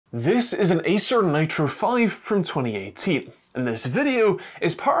This is an Acer Nitro 5 from 2018, and this video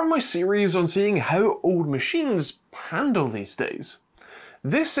is part of my series on seeing how old machines handle these days.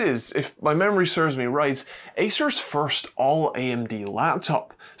 This is, if my memory serves me right, Acer's first all-AMD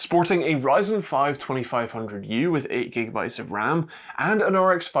laptop, sporting a Ryzen 5 2500U with 8GB of RAM and an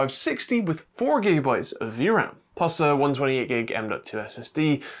RX 560 with 4GB of VRAM, plus a 128GB M.2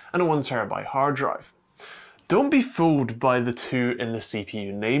 SSD and a 1TB hard drive. Don't be fooled by the 2 in the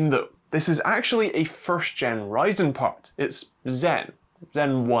CPU name though. This is actually a first-gen Ryzen part. It's Zen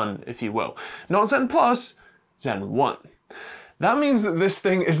 1 if you will. Not Zen Plus, Zen 1. That means that this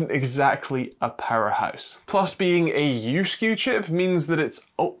thing isn't exactly a powerhouse. Plus being a U-SKU chip means that it's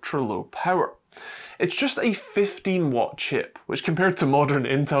ultra low power. It's just a 15-watt chip, which compared to modern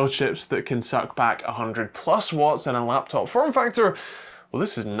Intel chips that can suck back 100+ watts in a laptop form factor, well,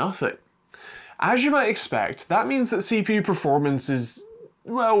 this is nothing. As you might expect, that means that CPU performance is,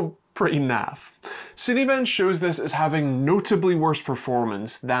 well, pretty naff. Cinebench shows this as having notably worse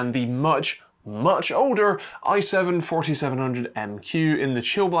performance than the much older i7-4700MQ in the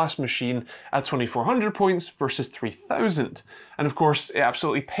Chillblast machine at 2400 points versus 3000. And of course, it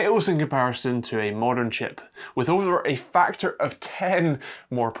absolutely pales in comparison to a modern chip, with over a factor of 10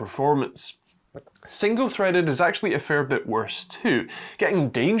 more performance. Single-threaded is actually a fair bit worse too, getting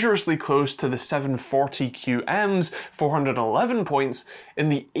dangerously close to the 740QM's 411 points in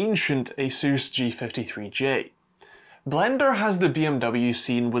the ancient Asus G53J. Blender has the BMW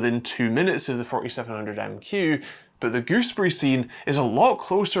scene within 2 minutes of the 4700MQ, but the Gooseberry scene is a lot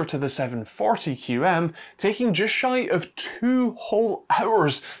closer to the 740QM, taking just shy of 2 whole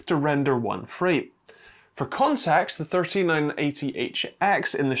hours to render one frame. For context, the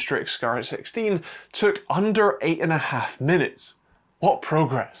 13980HX in the STRIX Scar 16 took under 8.5 minutes. What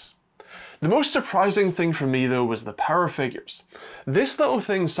progress! The most surprising thing for me though was the power figures. This little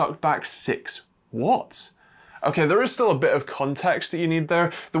thing sucked back 6 watts. Okay, there is still a bit of context that you need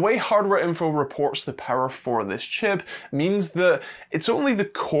there. The way HWInfo reports the power for this chip means that it's only the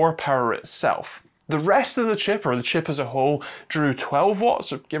core power itself. The rest of the chip, or the chip as a whole, drew 12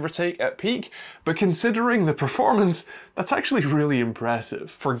 watts, give or take, at peak, but considering the performance, that's actually really impressive.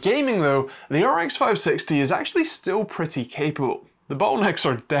 For gaming though, the RX 560 is actually still pretty capable. The bottlenecks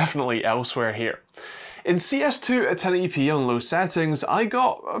are definitely elsewhere here. In CS2 at 1080p on low settings, I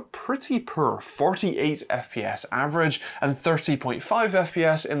got a pretty poor 48 FPS average and 30.5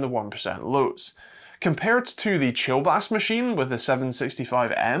 FPS in the 1% lows. Compared to the Chillblast machine with the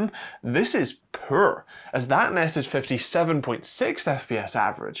 765M, this is poor, as that netted 57.6 FPS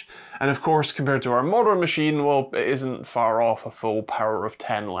average. And of course, compared to our modern machine, well, it isn't far off a full power of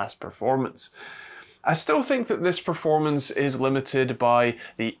 10 less performance. I still think that this performance is limited by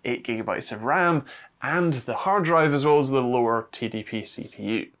the 8GB of RAM and the hard drive as well as the lower TDP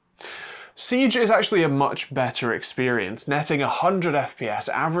CPU. Siege is actually a much better experience, netting 100 FPS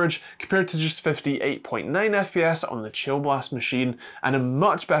average compared to just 58.9 FPS on the Chillblast machine, and a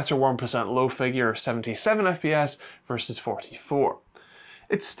much better 1% low figure of 77 FPS versus 44.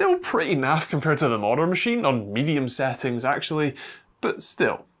 It's still pretty naff compared to the modern machine, on medium settings actually, but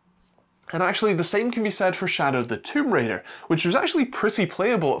still. And actually the same can be said for Shadow of the Tomb Raider, which was actually pretty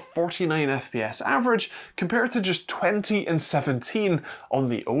playable at 49 FPS average compared to just 20 and 17 on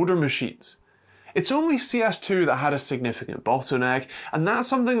the older machines. It's only CS2 that had a significant bottleneck, and that's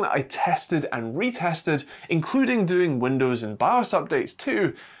something that I tested and retested, including doing Windows and BIOS updates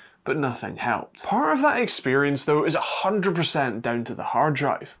too, but nothing helped. Part of that experience though is 100% down to the hard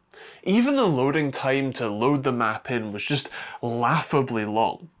drive. Even the loading time to load the map in was just laughably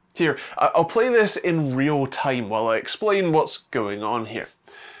long. Here, I'll play this in real time while I explain what's going on here.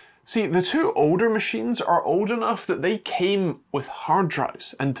 See, the 2 older machines are old enough that they came with hard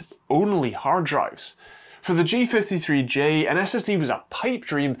drives, and only hard drives. For the G53J, an SSD was a pipe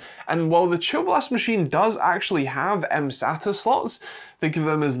dream, and while the Chillblast machine does actually have M.SATA slots, think of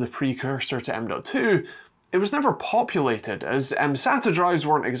them as the precursor to M.2, it was never populated, as M.SATA drives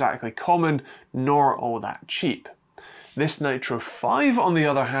weren't exactly common, nor all that cheap. This Nitro 5, on the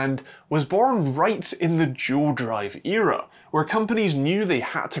other hand, was born right in the dual drive era, where companies knew they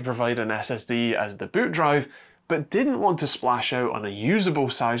had to provide an SSD as the boot drive, but didn't want to splash out on a usable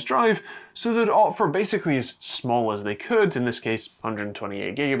size drive, so they'd opt for basically as small as they could, in this case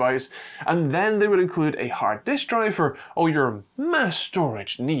 128GB, and then they would include a hard disk drive for all your mass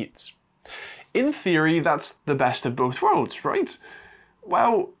storage needs. In theory, that's the best of both worlds, right?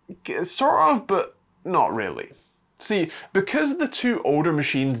 Well, sort of, but not really. See, because the 2 older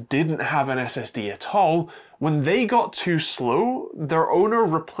machines didn't have an SSD at all, when they got too slow, their owner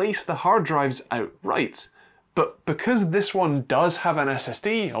replaced the hard drives outright. But because this one does have an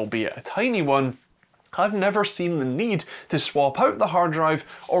SSD, albeit a tiny one, I've never seen the need to swap out the hard drive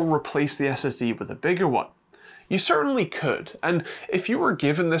or replace the SSD with a bigger one. You certainly could, and if you were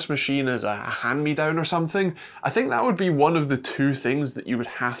given this machine as a hand-me-down or something, I think that would be one of the two things that you would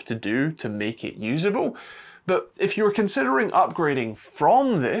have to do to make it usable. But if you were considering upgrading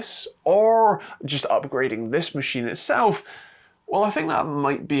from this, or just upgrading this machine itself, well, I think that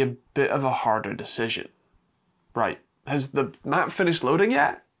might be a bit of a harder decision. Right, has the map finished loading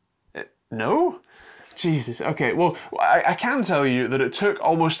yet? No? Jesus, okay, well, I can tell you that it took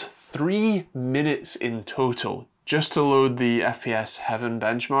almost 3 minutes in total just to load the FPS Heaven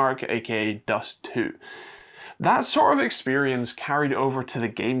benchmark, aka Dust 2. That sort of experience carried over to the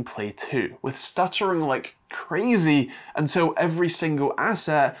gameplay too, with stuttering like crazy until every single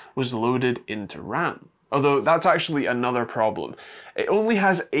asset was loaded into RAM. Although that's actually another problem. It only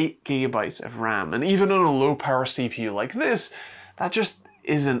has 8 GB of RAM, and even on a low power CPU like this, that just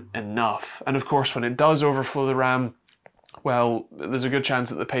isn't enough. And of course, when it does overflow the RAM, well, there's a good chance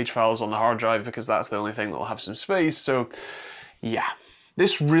that the page file's on the hard drive because that's the only thing that'll have some space, so yeah.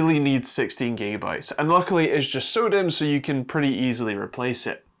 This really needs 16 GB, and luckily it's just SODIMM, so you can pretty easily replace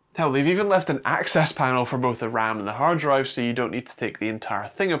it. Hell, they've even left an access panel for both the RAM and the hard drive, so you don't need to take the entire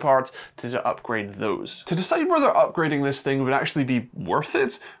thing apart to upgrade those. To decide whether upgrading this thing would actually be worth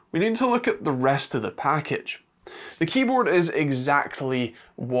it, we need to look at the rest of the package. The keyboard is exactly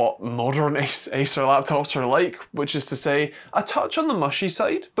what modern Acer laptops are like, which is to say, a touch on the mushy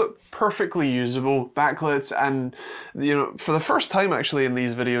side, but perfectly usable. Backlights and, you know, for the first time actually in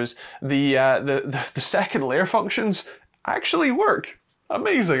these videos, the second layer functions actually work.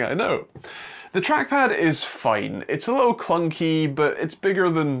 Amazing, I know. The trackpad is fine. It's a little clunky, but it's bigger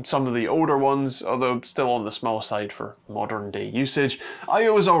than some of the older ones, although still on the small side for modern day usage.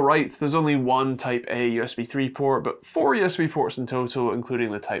 I/O is alright, there's only one Type A USB 3 port, but 4 USB ports in total,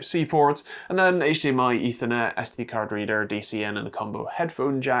 including the Type C ports, and then HDMI, Ethernet, SD card reader, DCN, and a combo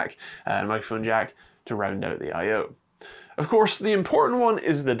headphone jack and microphone jack to round out the I/O. Of course, the important one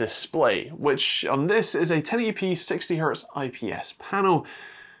is the display, which on this is a 1080p 60Hz IPS panel.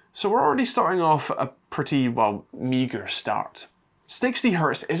 So we're already starting off a pretty, well, meager start.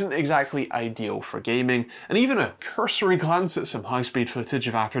 60Hz isn't exactly ideal for gaming, and even a cursory glance at some high-speed footage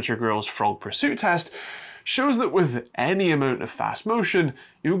of Aperture Grill's Frog Pursuit test shows that with any amount of fast motion,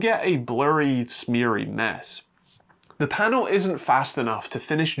 you'll get a blurry, smeary mess. The panel isn't fast enough to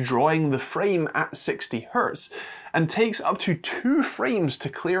finish drawing the frame at 60Hz, and takes up to 2 frames to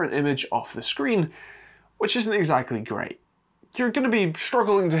clear an image off the screen, which isn't exactly great. You're going to be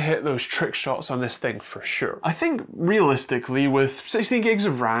struggling to hit those trick shots on this thing for sure. I think realistically, with 16 gigs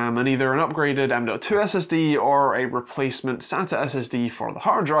of RAM and either an upgraded M.2 SSD or a replacement SATA SSD for the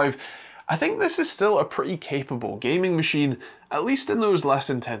hard drive, I think this is still a pretty capable gaming machine, at least in those less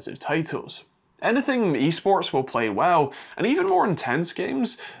intensive titles. Anything esports will play well, and even more intense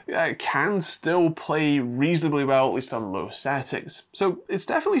games can still play reasonably well, at least on low settings. So it's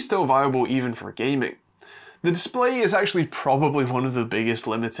definitely still viable even for gaming. The display is actually probably one of the biggest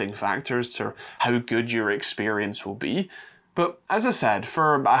limiting factors to how good your experience will be. But as I said,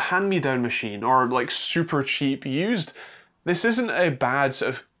 for a hand-me-down machine or like super cheap used, this isn't a bad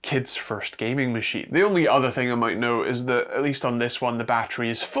sort of kids first gaming machine. The only other thing I might note is that at least on this one the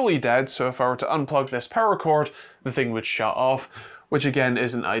battery is fully dead, so if I were to unplug this power cord, the thing would shut off, which again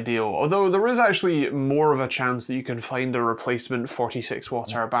isn't ideal, although there is actually more of a chance that you can find a replacement 46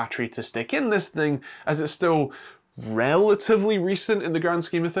 watt-hour battery to stick in this thing, as it's still relatively recent in the grand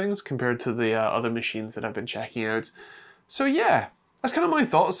scheme of things compared to the other machines that I've been checking out. So yeah, that's kind of my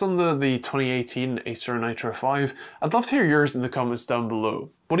thoughts on the 2018 Acer Nitro 5. I'd love to hear yours in the comments down below.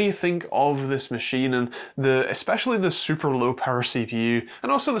 What do you think of this machine and especially the super low power CPU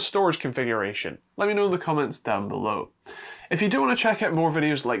and also the storage configuration? Let me know in the comments down below. If you do want to check out more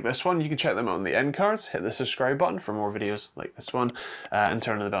videos like this one, you can check them out on the end cards, hit the subscribe button for more videos like this one, and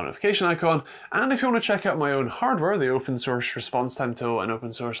turn on the bell notification icon. And if you want to check out my own hardware, the open source response time tool and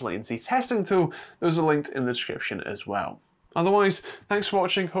open source latency testing tool, those are linked in the description as well. Otherwise, thanks for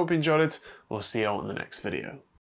watching, hope you enjoyed it, we'll see you all in the next video.